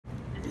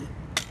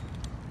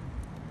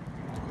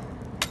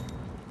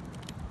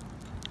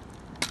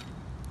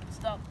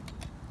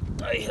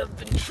I have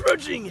been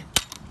trudging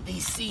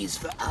these seas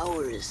for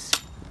hours.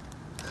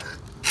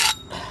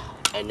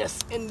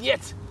 And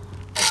yet,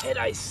 ahead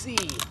I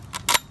see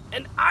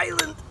an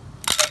island.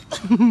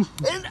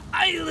 An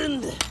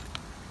island!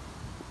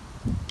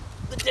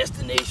 The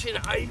destination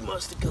I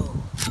must go.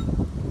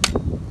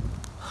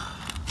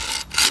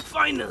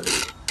 Finally,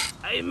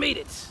 I made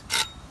it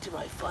to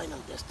my final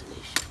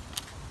destination.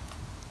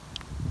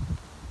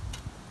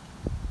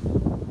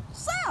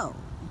 So,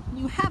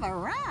 you have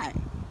arrived.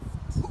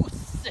 Who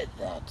said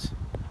that?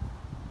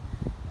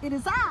 It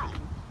is I,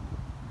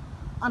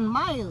 on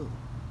my.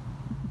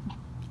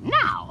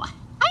 Now,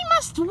 I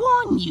must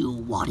warn you,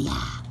 warrior.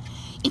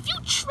 If you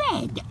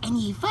tread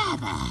any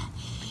further,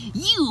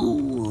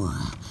 you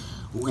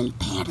will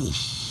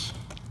perish.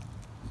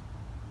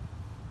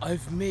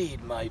 I've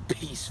made my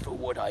peace for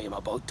what I am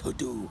about to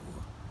do.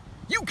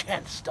 You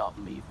can't stop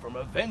me from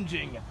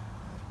avenging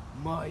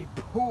my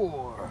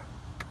poor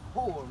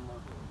mother.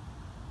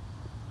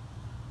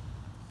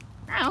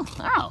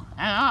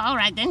 All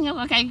right then.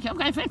 Okay,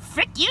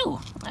 frick you.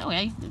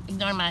 Okay,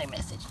 ignore my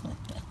message.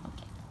 Okay.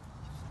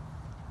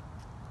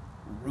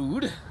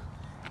 Rude.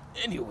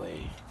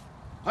 Anyway,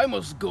 I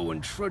must go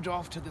and trudge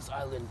off to this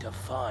island to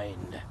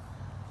find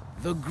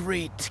the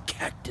great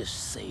cactus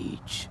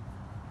sage.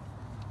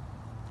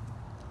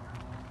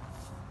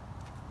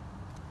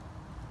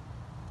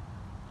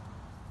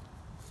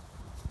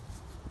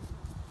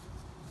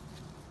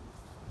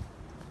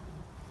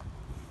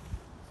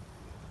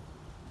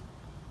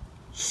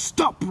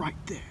 Stop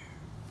right there.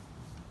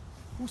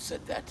 Who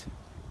said that?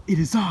 It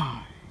is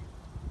I.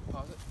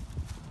 Pause it.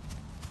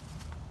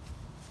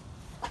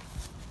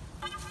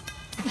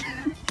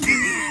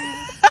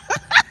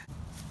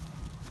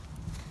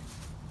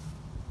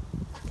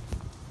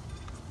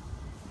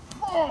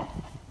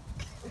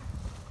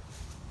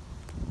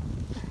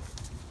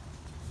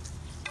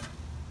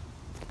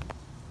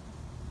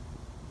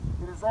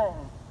 It is I,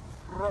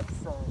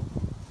 Rexo.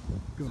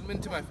 Zoom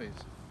into my face.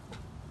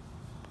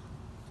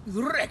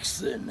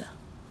 Rexon,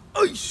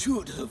 I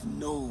should have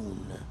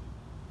known.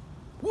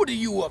 What are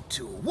you up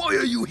to? Why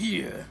are you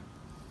here?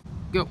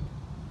 Go.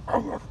 I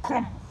have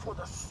come for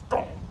the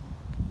stone.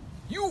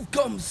 You've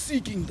come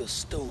seeking the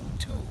stone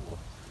too.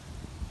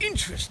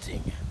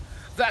 Interesting.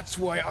 That's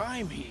why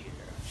I'm here.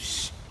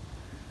 Shh.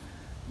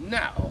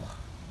 Now,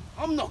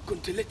 I'm not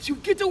going to let you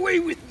get away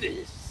with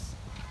this.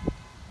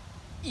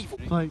 Evil.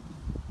 Like,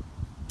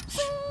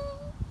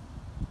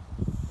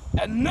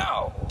 And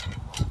now,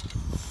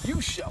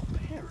 you shall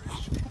perish.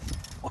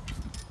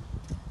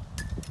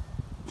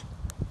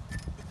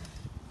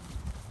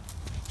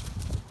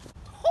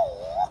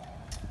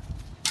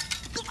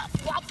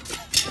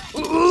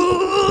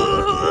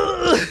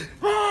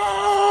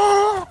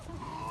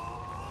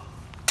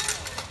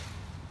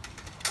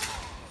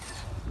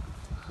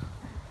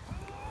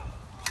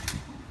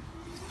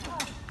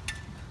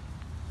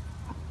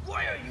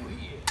 Why are you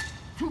here?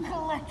 to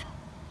collect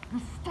the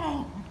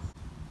stones.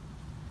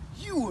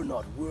 You are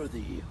not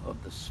worthy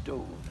of the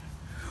stone.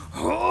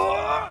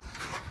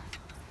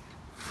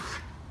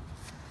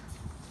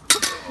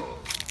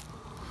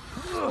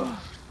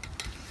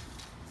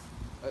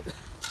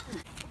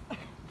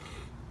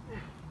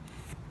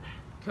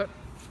 Cut.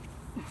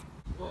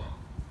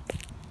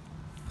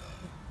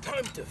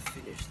 Time to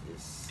finish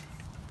this.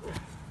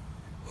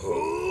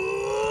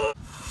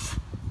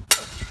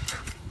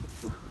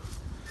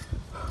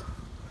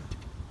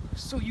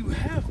 So you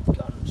have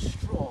gotten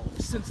strong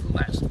since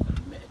last we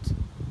met.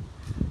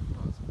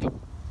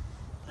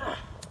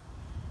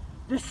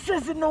 This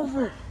isn't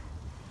over.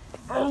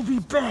 I'll be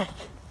back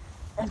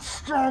and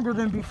stronger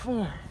than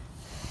before.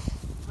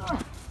 Oh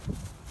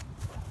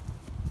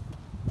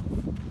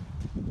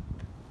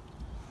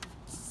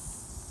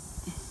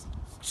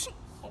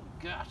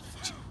God.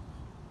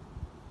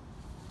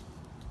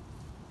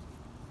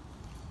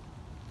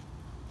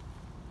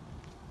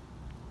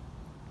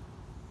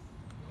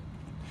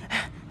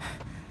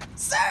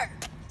 Sir!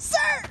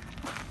 Sir!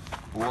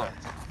 What?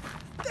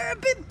 There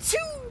have been 2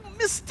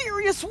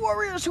 mysterious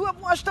warriors who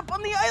have washed up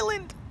on the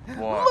island.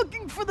 What?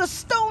 Looking for the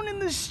stone and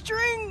the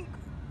string.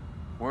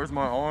 Where's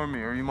my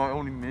army? Are you my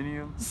only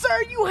minion?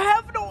 Sir, you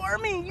have no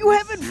army. You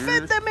haven't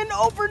fed serious? them in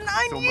over 9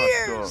 So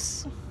messed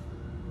years.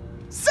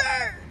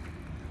 Sir,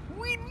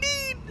 we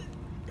need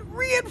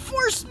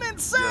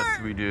reinforcements, sir.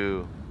 Yes, we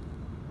do.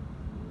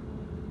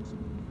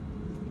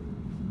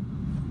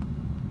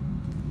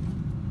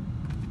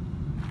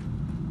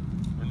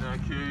 In that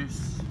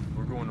case,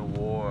 we're going to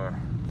war.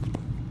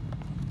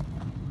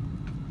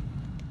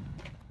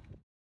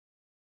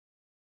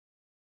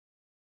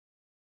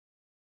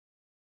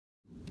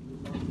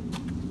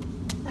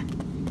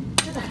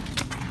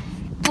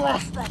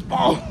 Blast that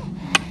guy.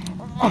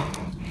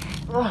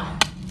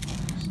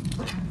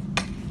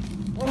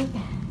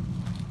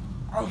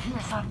 I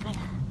hear something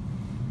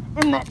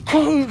in that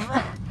cave.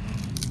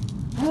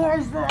 Where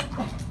is that?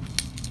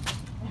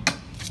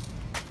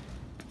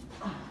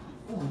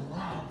 Oh,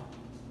 wow.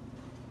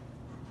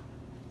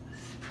 This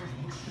is pretty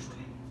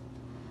interesting.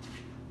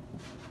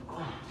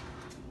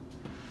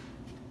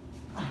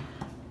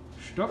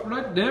 Stop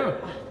right there.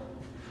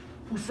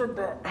 Who said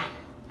that?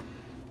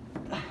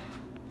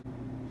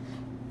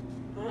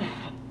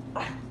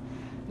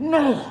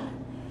 No!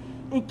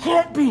 It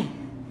can't be!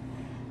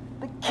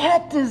 The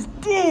cactus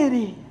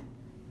deity!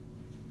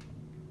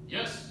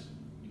 Yes,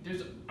 it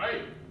is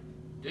I,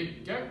 the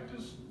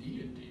cactus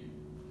deity.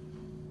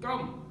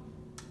 Come,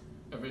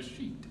 have a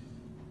seat.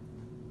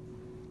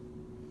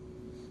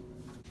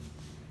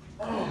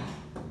 Oh,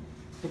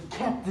 the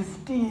cactus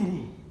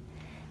deity.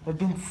 I've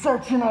been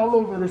searching all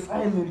over this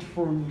island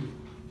for you.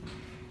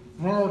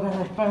 Now that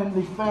I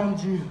finally found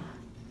you,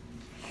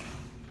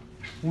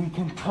 we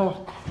can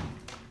talk.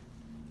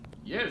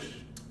 Yes,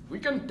 we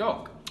can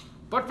talk.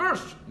 But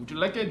first, would you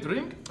like a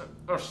drink?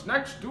 Or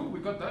snacks too? We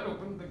got that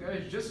open. The guy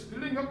is just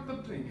filling up the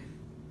thing.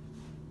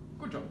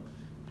 Good job.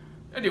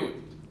 Anyway,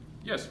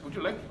 yes, would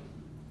you like?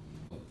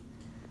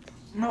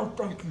 No,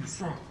 thank you,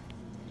 sir.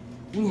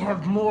 We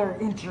have more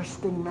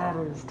interesting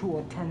matters to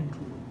attend to.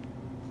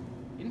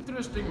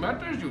 Interesting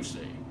matters, you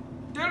say?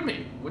 Tell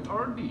me, what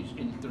are these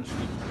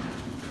interesting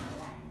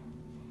matters?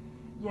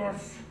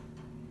 Yes,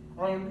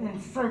 I am in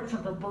search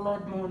of the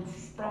Blood Moon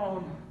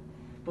Stone,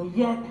 but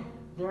yet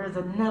there is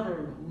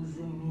another who's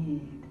in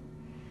need.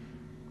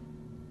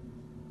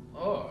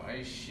 Oh,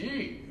 I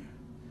see.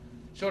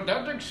 So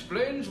that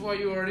explains why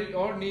you are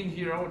all in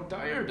here all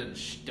tired and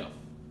stuff.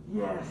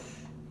 Yes,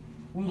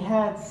 we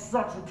had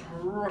such a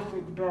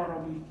terrific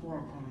battle before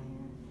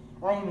coming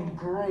here. I am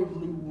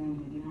gravely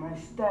wounded, and my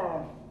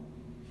staff,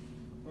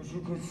 as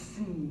you can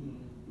see,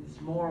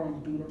 is more in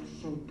beat up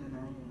shape than I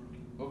am.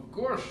 Of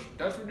course,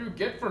 that's what you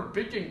get for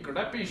picking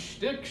crappy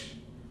sticks.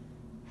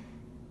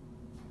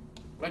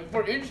 Like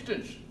for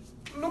instance,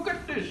 look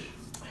at this.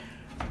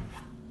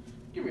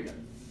 Give me that.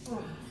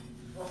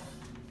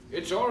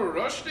 It's all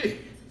rusty.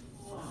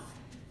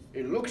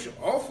 It looks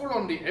awful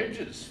on the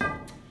edges.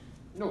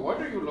 No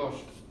wonder you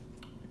lost.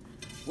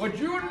 What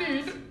you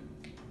need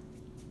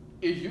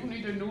is you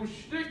need a new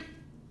stick.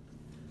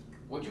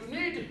 What you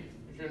need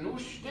is a new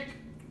stick.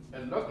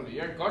 And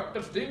luckily I got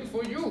the thing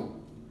for you.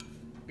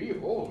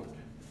 Behold,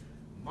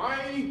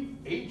 my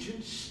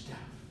ancient staff.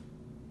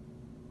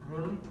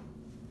 Really?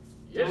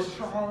 Yes.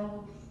 No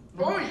trials?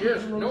 Oh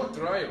yes, no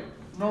trial.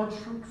 No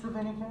tricks of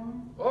any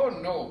kind? Oh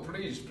no,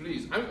 please,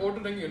 please. I'm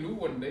ordering a new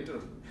one later.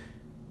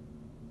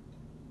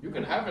 You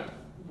can have it.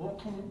 What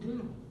can it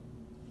do?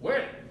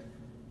 Well,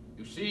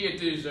 you see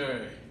it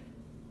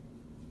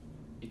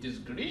is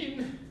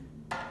green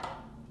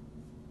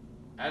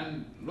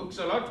and looks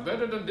a lot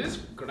better than this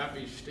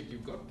crappy stick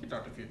you've got. Get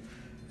out of here.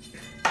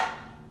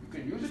 You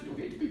can use it to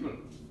hit people.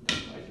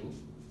 That's what I do.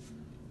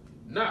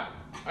 Now,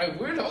 I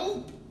will,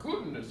 oh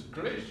goodness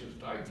gracious,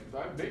 I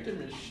made a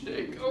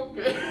mistake,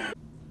 okay.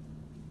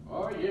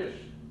 Oh yes,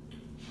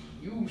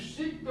 you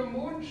seek the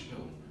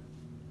moonstone.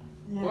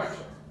 Yes.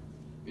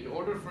 But in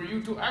order for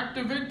you to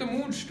activate the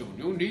moonstone,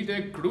 you need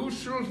a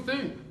crucial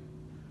thing.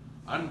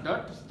 And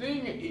that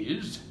thing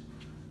is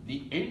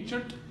the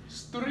ancient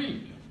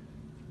string.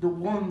 The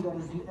one that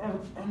is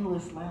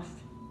endless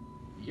lasting.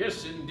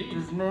 Yes, indeed.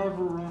 Does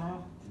never run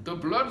out. The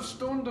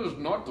bloodstone does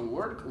not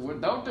work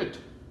without it.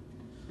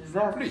 Is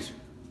that Please.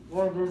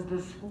 why there's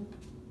this hope?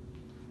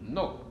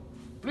 No.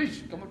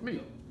 Please, come with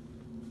me.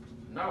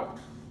 Now,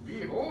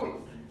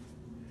 behold,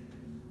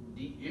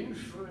 the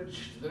infrared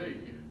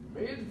string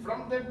made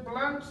from the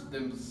plants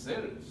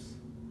themselves.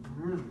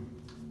 Really?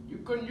 You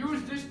can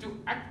use this to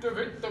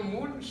activate the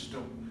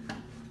moonstone.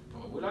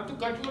 Oh, we'll have to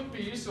cut you a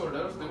piece or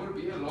else there will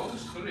be a long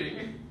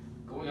string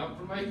going up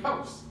from my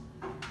house.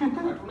 I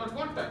do not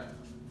want that.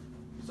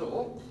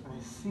 So, I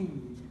see.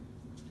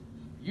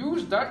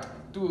 use that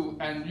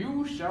and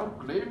you shall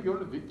claim your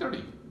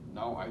victory.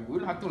 Now, I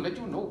will have to let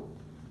you know,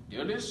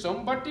 there is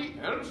somebody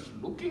else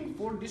looking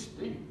for this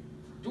thing.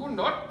 Do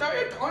not tie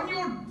it on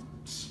your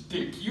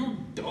stick, you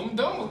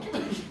dum-dum,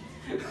 okay?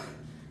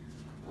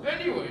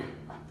 Anyway,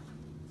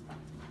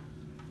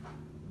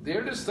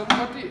 there is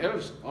somebody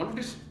else on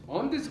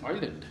this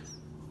island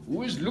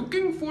who is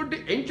looking for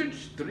the ancient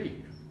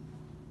string.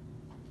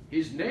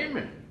 His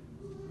name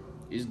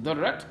is the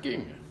Rat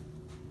King.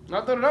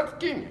 Not the Rat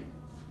King.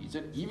 He's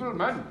an evil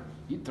man.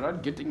 He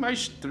tried getting my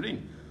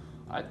string.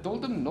 I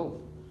told him no.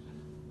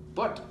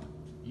 But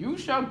you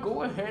shall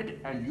go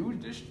ahead and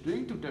use this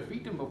string to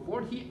defeat him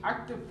before he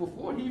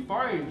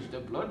finds the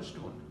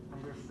bloodstone.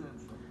 Understood,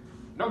 sir.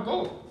 Now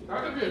go. Get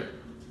out of here.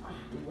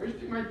 You're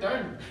wasting my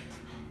time.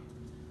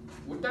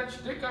 With that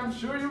stick, I'm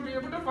sure you'll be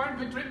able to find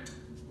victory.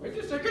 Wait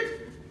a second.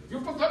 You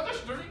forgot the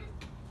string.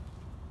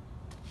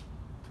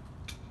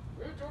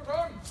 Wait, hold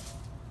on.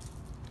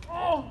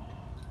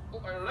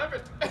 Oh, I love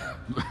it.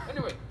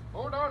 Anyway,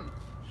 hold on.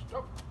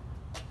 Stop.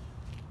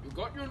 You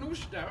got your new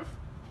staff,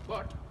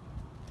 but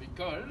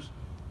because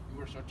you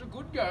were such a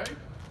good guy,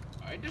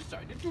 I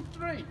decided to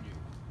train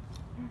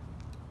you.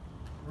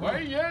 Why,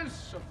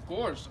 yes, of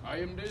course, I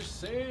am the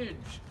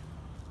sage.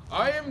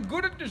 I am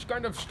good at this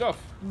kind of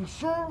stuff. You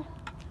sure?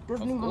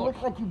 Doesn't Of even course.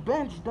 look like you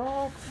benched,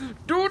 dog.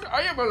 Dude,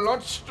 I am a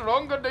lot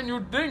stronger than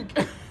you think.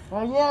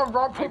 Oh yeah,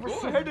 rock, I paper, go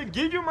scissors. ahead and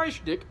give you my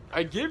stick,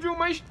 I give you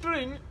my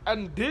string,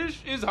 and this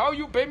is how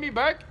you pay me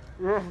back?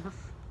 Yes.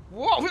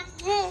 Whoa!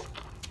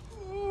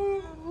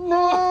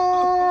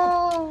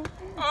 No!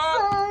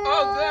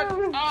 That!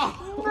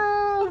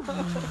 No!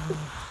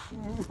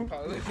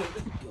 Let's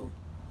go.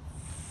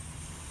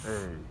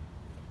 Hey,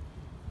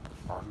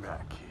 I'm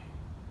Mackie.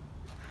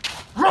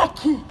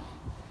 Rocky!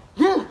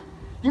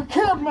 You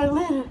killed my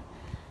leader!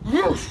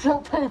 You shall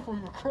pay for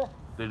your crime!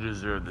 They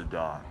deserve to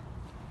die.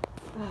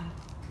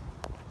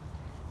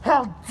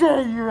 How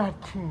dare you, Rat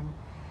King!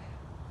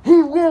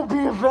 He will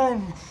be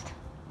avenged!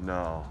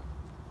 No,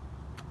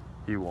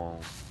 he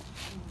won't.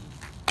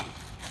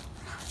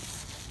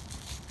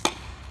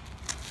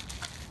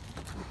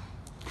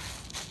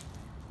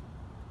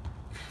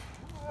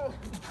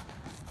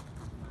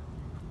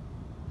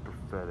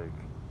 Pathetic.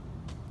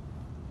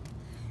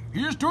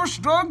 He's too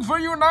strong for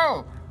you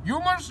now. You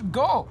must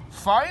go.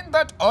 Find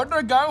that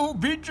other guy who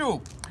beat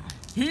you.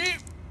 He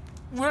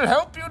will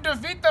help you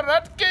defeat the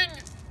Rat King.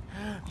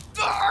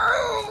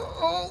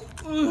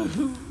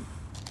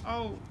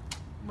 Oh,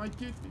 my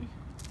kidney.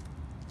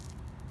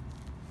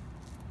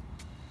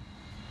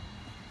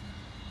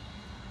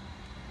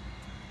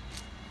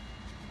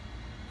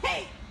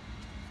 Hey,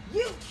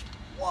 you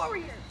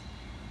warrior!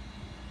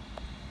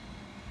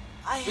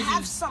 I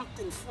have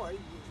something for you.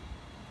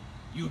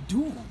 You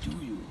do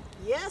you?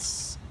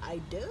 Yes, I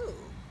do.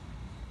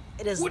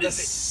 It is What the is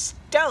it?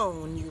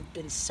 stone you've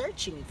been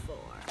searching for.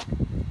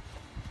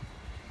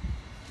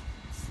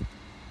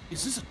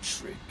 Is this a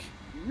trick?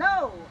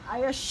 No, I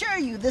assure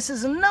you, this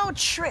is no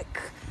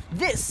trick.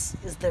 This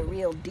is the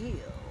real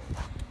deal.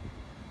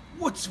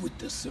 What's with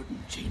the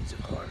certain change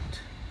of heart?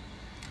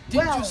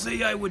 Didn't Well- you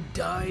say I would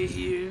die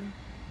here?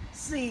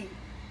 See,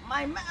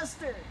 my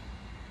master,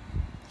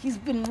 he's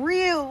been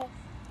real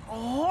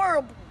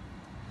horrible.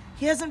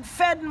 He hasn't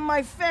fed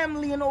my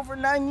family in over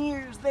 9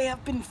 years. They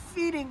have been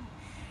feeding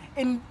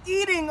and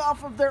eating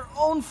off of their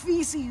own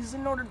feces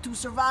in order to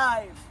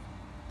survive.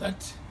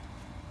 That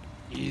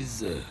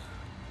is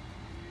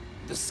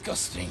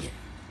disgusting.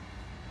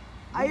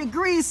 I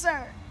agree,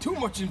 sir. Too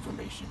much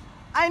information.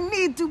 I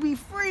need to be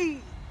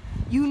free.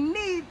 You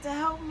need to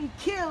help me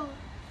kill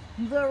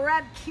the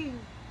Rat King.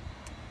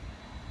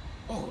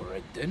 All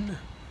right then.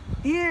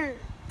 Here,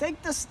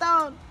 take the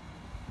stone.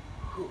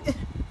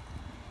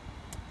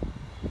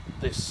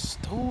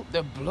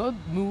 The Blood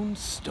Moon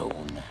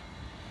Stone.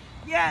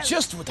 Yes.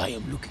 Just what I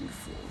am looking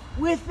for.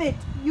 With it,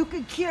 you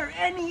can cure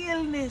any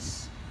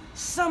illness,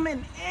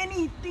 summon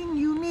anything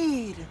you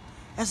need,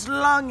 as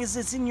long as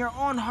it's in your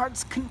own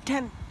heart's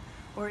content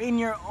or in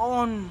your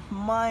own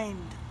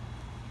mind.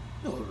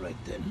 All right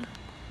then.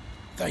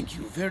 Thank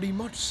you very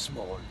much,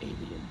 small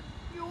alien.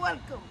 You're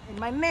welcome. And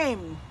my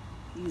name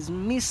is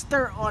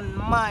Mr.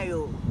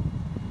 Onmayo.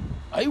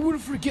 I will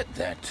forget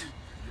that.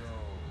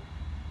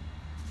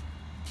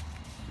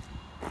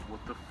 Yo.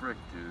 What the frick,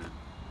 dude?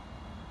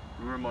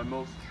 You were my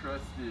most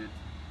trusted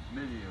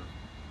minion.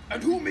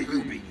 And who may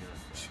you be?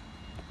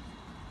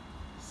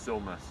 So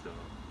messed up.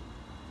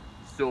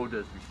 So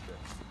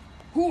disrespectful.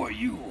 Who are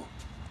you?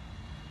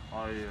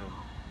 I am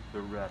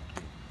the Rat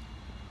King.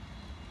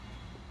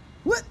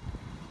 What?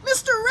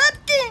 Mr. Rat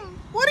King,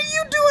 what are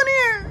you doing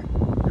here?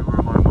 You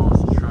were my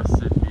most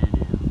trusted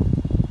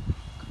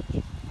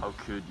minion. How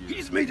could you?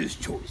 He's made his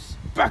choice.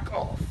 Back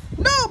off.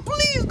 No,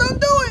 please don't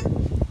do it.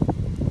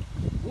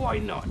 Why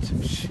not?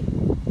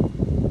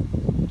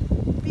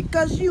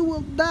 Because you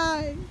will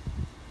die.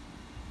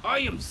 I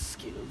am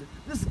skilled.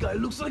 This guy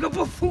looks like a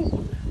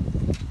buffoon.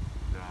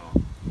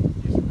 No,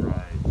 he's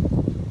right.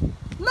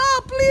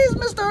 No, please,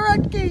 Mr.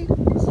 Rat King.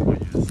 This is what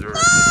you deserve.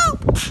 No!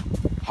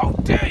 How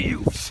dare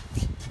you!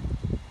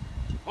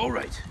 All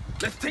right,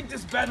 let's take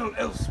this battle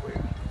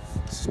elsewhere.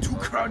 This is too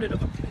crowded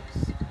of a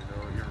place. You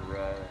know, you're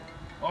right.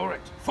 All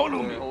right,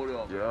 follow me. Hold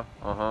up. Yeah,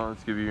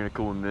 let's give you in a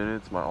couple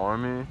minutes. My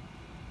army.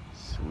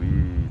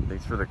 Sweet.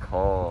 Thanks for the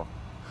call.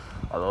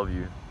 I love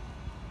you.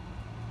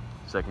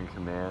 Second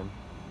command.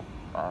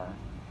 Bye.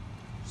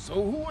 So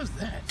who was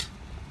that?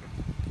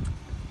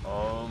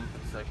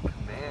 Second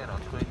command.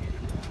 I'm playing you.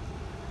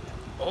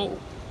 Oh,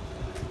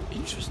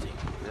 interesting.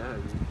 Yeah,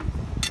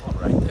 dude. All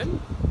right then.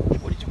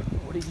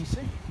 What did he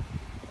say?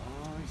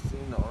 Oh, he's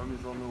saying the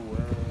army's on the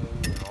way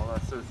and all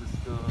that sorts of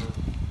stuff.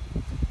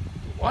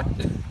 What?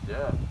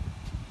 Yeah.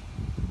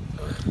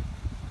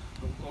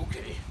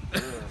 Okay.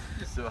 Yeah.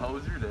 So how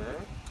was your day?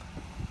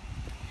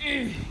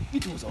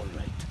 It was all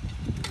right.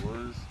 It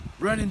was.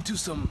 Ran into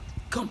some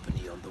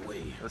company on the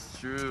way. That's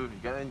true. You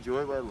gotta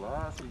enjoy my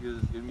loss because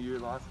it's gonna be your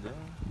last day.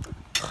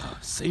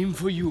 Same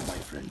for you, my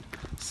friend.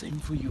 Same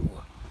for you.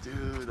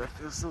 Dude, that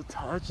feels so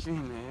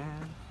touching,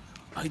 man.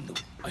 I know.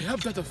 I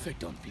have that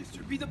effect on people.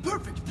 It'd be the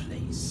perfect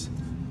place.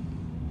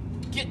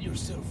 Get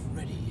yourself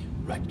ready,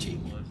 Rat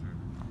King.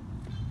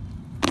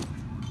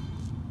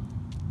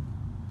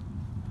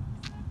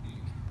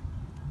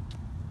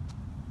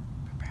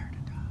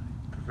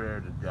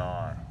 Prepare to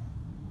die.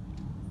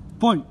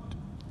 Fight!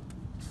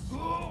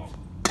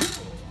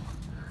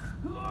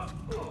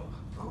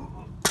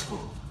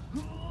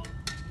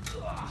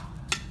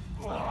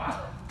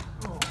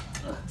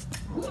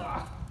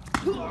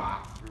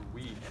 You're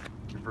weak.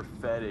 You're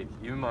pathetic. Like,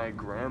 even my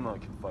grandma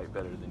can fight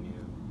better than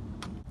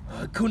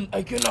you.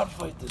 I cannot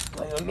fight this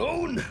guy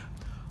alone.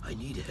 I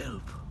need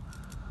help.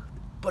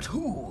 But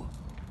who?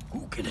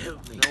 Who can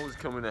help me? No one's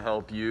coming to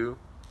help you.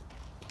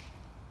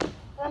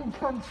 In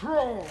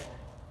control.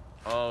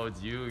 Oh,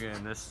 it's you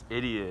again, this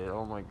idiot.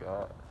 Oh my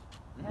god.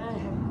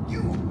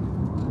 You?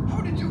 How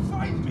did you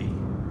find me?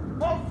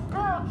 My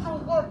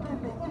spiritual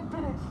weapon, the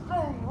infinite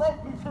string,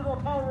 led me to the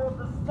power of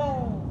the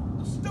stone.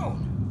 The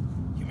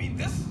stone? You mean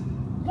this?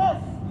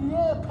 Yes, the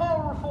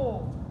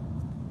all-powerful.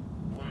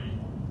 Wait,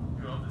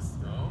 you have the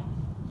stone?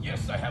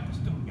 Yes, I have the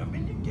stone. Your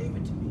minion gave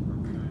it to me.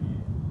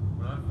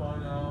 When I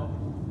find out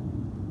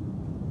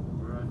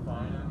where I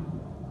find him,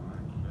 I'm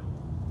gonna kill him.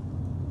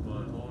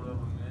 But hold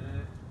up a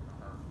minute,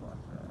 I have a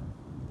flashback.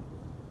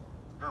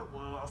 Oh,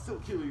 well, I'll still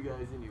kill you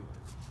guys anyway.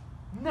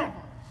 Never.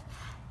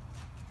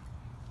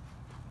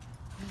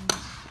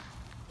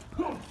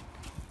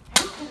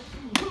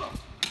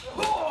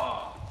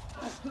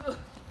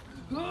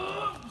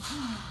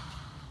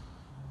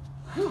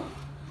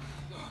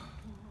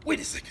 Wait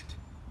a second.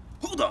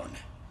 Hold on.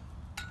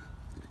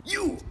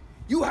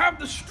 You have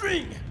the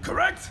string,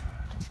 correct?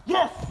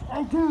 Yes,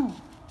 I do.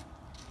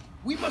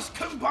 We must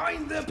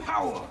combine their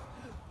power.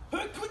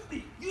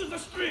 Quickly, use the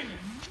string.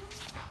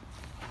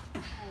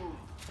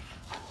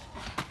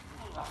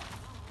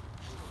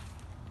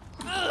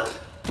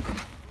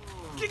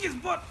 Kick his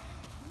butt.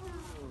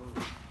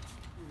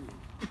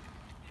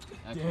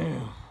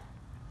 Damn,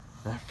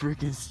 that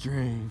freaking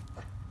string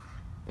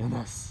and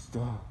that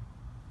stuff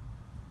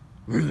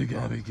really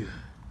got me good.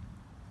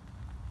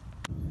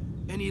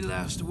 Any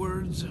last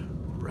words,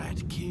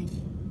 Rat King?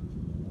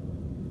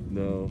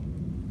 No.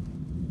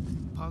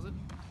 Pause it.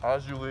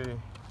 Actually,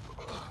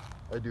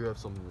 I do have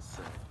something to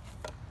say.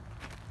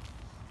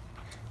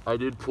 I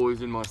did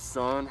poison my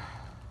son,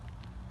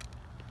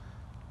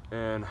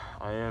 and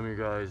I am your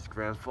guys'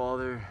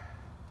 grandfather.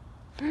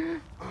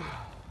 And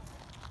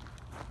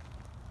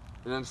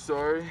I'm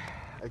sorry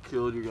I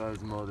killed your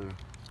guys' mother.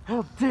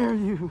 How dare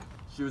you?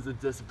 She was a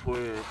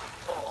disappointed.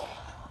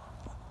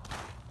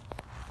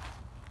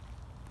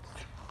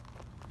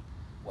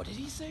 What did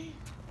he say?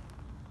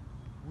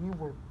 We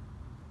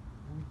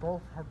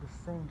both had the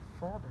same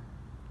father.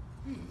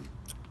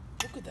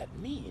 What could that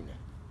mean?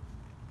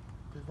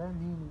 Does that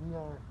mean we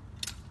are...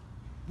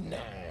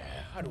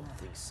 Nah, I don't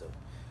think so.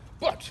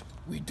 But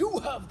we do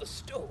have the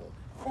stone.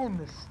 And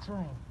the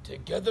string.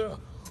 Together,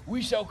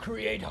 we shall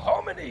create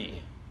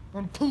harmony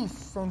And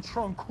peace and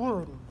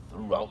tranquility.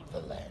 throughout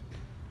the land.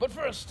 But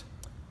first,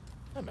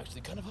 I'm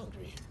actually kind of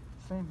hungry.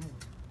 Same here.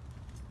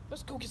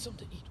 Let's go get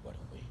something to eat, why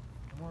don't we?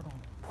 Why don't we?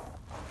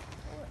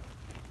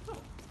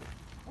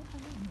 What's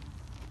your name?